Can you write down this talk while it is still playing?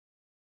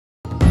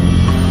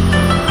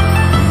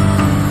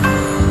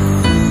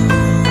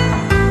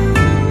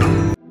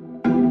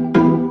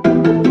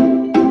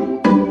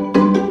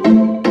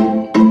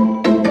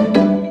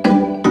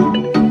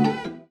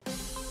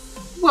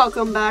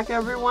Welcome back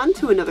everyone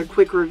to another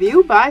quick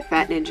review by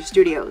Fat Ninja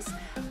Studios.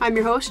 I'm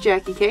your host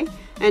Jackie K,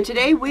 and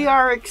today we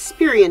are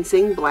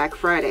experiencing Black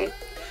Friday.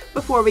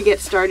 Before we get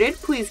started,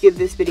 please give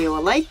this video a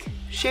like,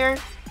 share,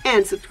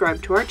 and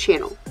subscribe to our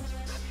channel.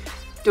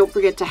 Don't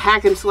forget to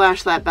hack and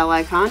slash that bell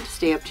icon to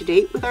stay up to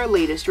date with our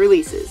latest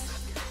releases.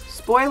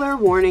 Spoiler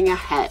warning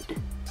ahead.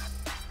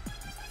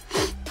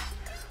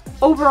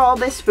 Overall,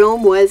 this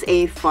film was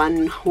a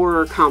fun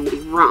horror comedy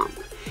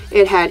romp.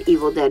 It had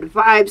Evil Dead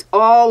vibes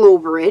all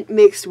over it,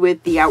 mixed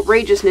with the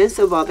outrageousness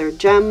of other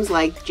gems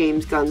like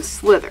James Gunn's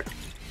Slither.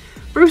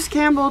 Bruce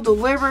Campbell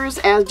delivers,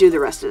 as do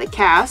the rest of the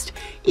cast,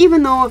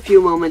 even though a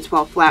few moments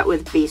fell flat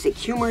with basic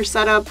humor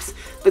setups.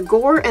 The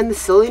gore and the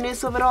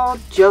silliness of it all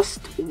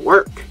just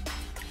work.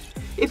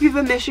 If you've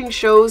been missing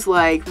shows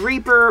like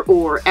Reaper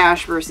or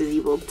Ash vs.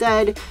 Evil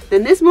Dead,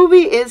 then this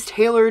movie is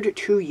tailored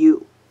to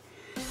you.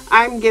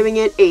 I'm giving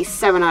it a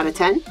 7 out of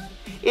 10.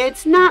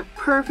 It's not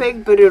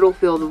perfect, but it'll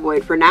fill the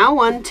void for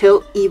now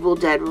until Evil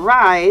Dead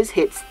Rise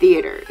hits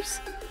theaters.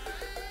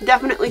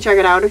 Definitely check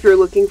it out if you're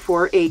looking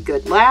for a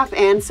good laugh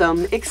and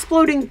some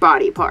exploding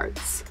body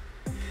parts.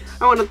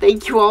 I want to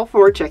thank you all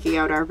for checking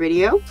out our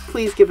video.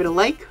 Please give it a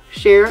like,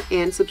 share,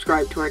 and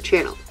subscribe to our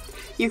channel.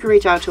 You can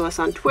reach out to us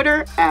on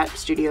Twitter at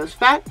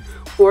StudiosFat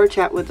or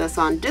chat with us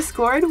on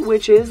Discord,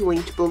 which is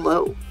linked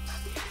below.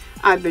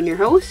 I've been your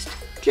host,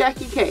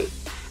 Jackie K.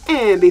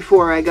 And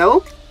before I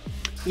go,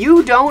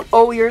 you don't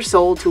owe your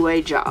soul to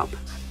a job.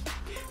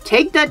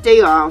 Take that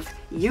day off,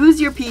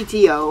 use your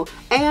PTO,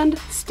 and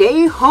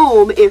stay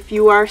home if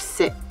you are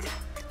sick.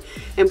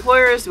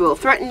 Employers will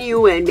threaten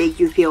you and make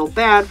you feel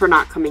bad for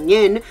not coming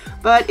in,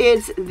 but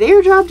it's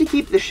their job to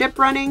keep the ship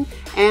running,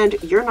 and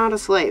you're not a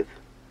slave.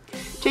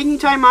 Taking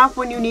time off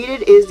when you need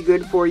it is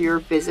good for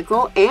your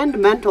physical and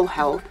mental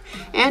health,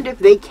 and if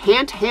they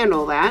can't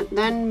handle that,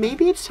 then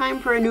maybe it's time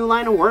for a new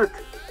line of work.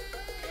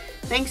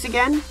 Thanks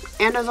again,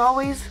 and as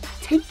always,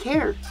 take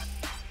care.